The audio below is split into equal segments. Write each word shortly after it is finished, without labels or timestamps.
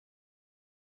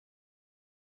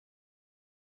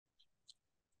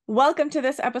Welcome to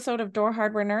this episode of Door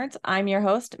Hardware Nerds. I'm your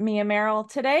host, Mia Merrill.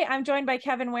 Today, I'm joined by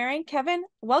Kevin Waring. Kevin,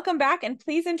 welcome back, and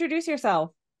please introduce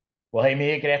yourself. Well, hey,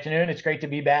 Mia, good afternoon. It's great to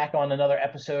be back on another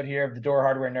episode here of the Door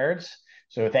Hardware Nerds.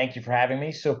 So thank you for having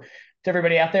me. So to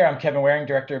everybody out there, I'm Kevin Waring,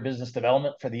 Director of Business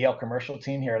Development for the Yale commercial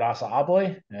team here at ASSA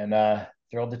ABLOY, and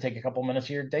thrilled to take a couple minutes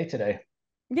of your day today.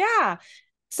 Yeah.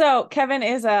 So Kevin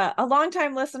is a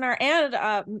longtime listener and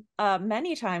a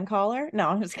many-time caller. No,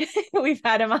 I'm just kidding. We've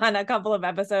had him on a couple of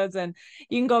episodes, and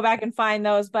you can go back and find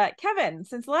those. But Kevin,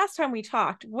 since the last time we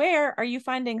talked, where are you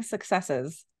finding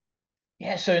successes?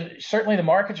 Yeah, so certainly the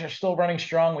markets are still running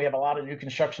strong. We have a lot of new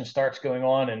construction starts going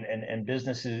on, and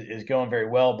business is going very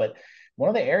well. But one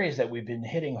of the areas that we've been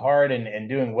hitting hard and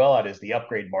doing well at is the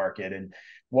upgrade market. And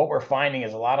what we're finding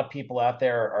is a lot of people out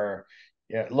there are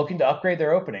looking to upgrade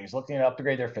their openings, looking to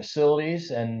upgrade their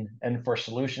facilities, and for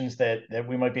solutions that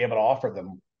we might be able to offer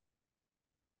them.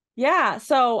 Yeah,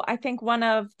 so I think one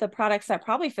of the products that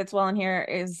probably fits well in here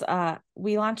is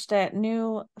we launched a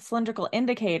new cylindrical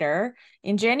indicator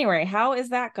in January. How is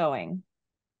that going?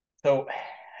 So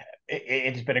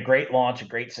it's been a great launch, a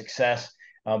great success.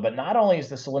 But not only is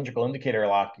the cylindrical indicator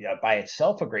lock by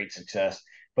itself a great success,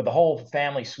 but the whole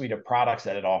family suite of products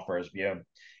that it offers.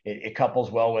 It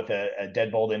couples well with a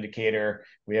deadbolt indicator.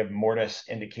 We have Mortise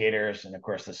indicators, and of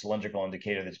course the cylindrical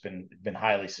indicator that's been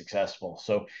highly successful.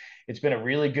 So it's been a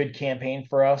really good campaign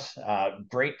for us.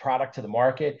 Great product to the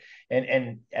market,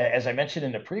 and as I mentioned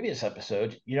in the previous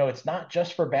episode, it's not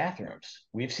just for bathrooms.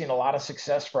 We've seen a lot of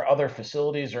success for other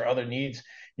facilities or other needs.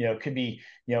 It could be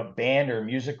band or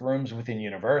music rooms within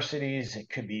universities. It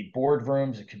could be board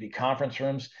rooms. It could be conference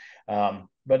rooms.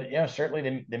 But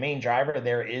certainly the main driver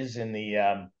there is in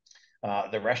the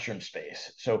restroom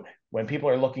space. So when people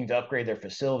are looking to upgrade their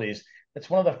facilities, that's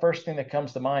one of the first thing that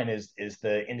comes to mind is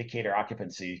the indicator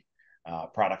occupancy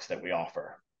products that we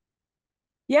offer.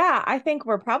 Yeah, I think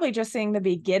we're probably just seeing the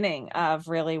beginning of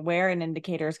really where an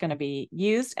indicator is going to be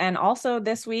used. And also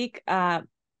this week,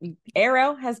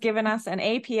 Arrow has given us an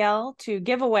APL to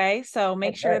give away. So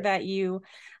make That's sure right. that you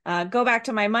go back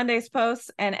to my Monday's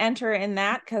posts and enter in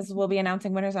that because we'll be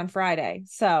announcing winners on Friday.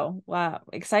 So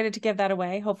excited to give that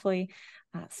away. Hopefully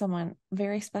someone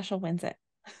very special wins it.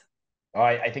 Oh,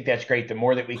 I think that's great. The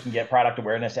more that we can get product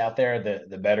awareness out there,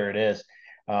 the better it is.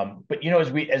 But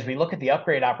as we look at the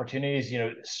upgrade opportunities,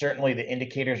 certainly the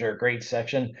indicators are a great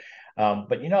section.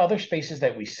 But other spaces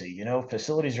that we see,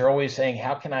 facilities are always saying,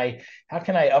 how can I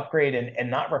upgrade and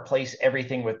not replace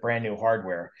everything with brand new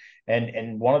hardware?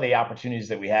 And one of the opportunities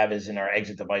that we have is in our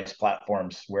exit device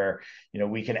platforms where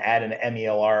we can add an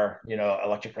MELR,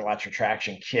 electric lateral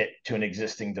traction kit to an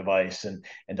existing device and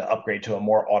to upgrade to a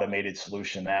more automated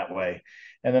solution that way.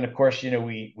 And then, of course,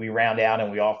 we round out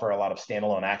and we offer a lot of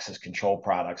standalone access control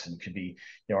products, and it could be,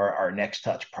 our Next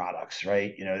Touch products,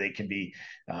 right? They could be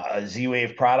a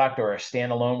Z-Wave product or a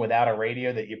standalone without a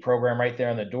radio that you program right there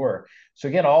on the door. So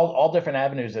again, all different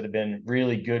avenues that have been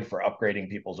really good for upgrading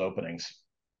people's openings.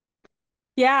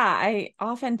 Yeah, I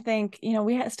often think,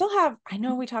 still have, I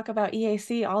know we talk about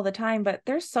EAC all the time, but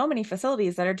there's so many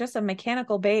facilities that are just a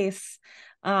mechanical base.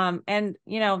 And,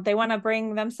 they want to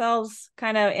bring themselves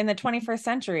kind of in the 21st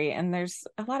century, and there's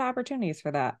a lot of opportunities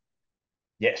for that.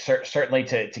 Yeah, certainly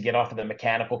to get off of the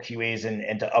mechanical QAs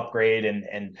and to upgrade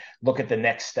and look at the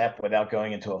next step without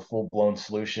going into a full-blown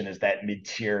solution is that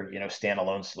mid-tier,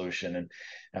 standalone solution.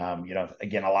 And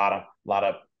again, a lot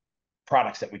of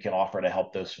products that we can offer to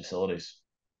help those facilities.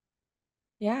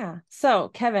 Yeah. So,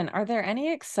 Kevin, are there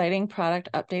any exciting product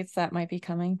updates that might be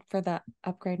coming for the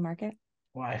upgrade market?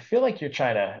 Well, I feel like you're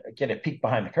trying to get a peek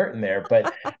behind the curtain there,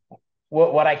 but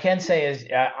what I can say is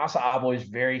ASSA ABLOY is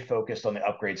very focused on the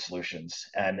upgrade solutions.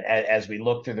 And as we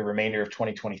look through the remainder of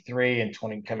 2023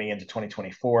 and coming into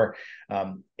 2024,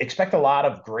 expect a lot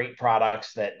of great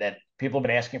products that people have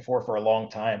been asking for a long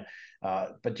time.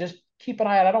 But just keep an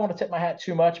eye out. I don't want to tip my hat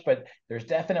too much, but there's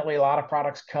definitely a lot of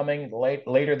products coming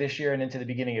later this year and into the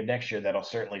beginning of next year that'll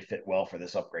certainly fit well for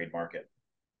this upgrade market.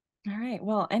 All right.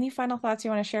 Well, any final thoughts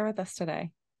you want to share with us today?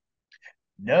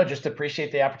 No, just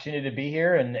appreciate the opportunity to be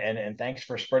here and thanks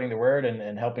for spreading the word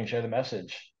and helping share the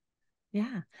message.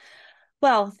 Yeah.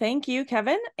 Well, thank you,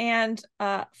 Kevin. And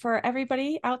for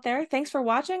everybody out there, thanks for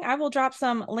watching. I will drop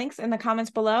some links in the comments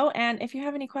below. And if you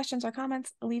have any questions or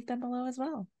comments, leave them below as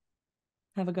well.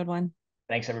 Have a good one.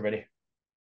 Thanks, everybody.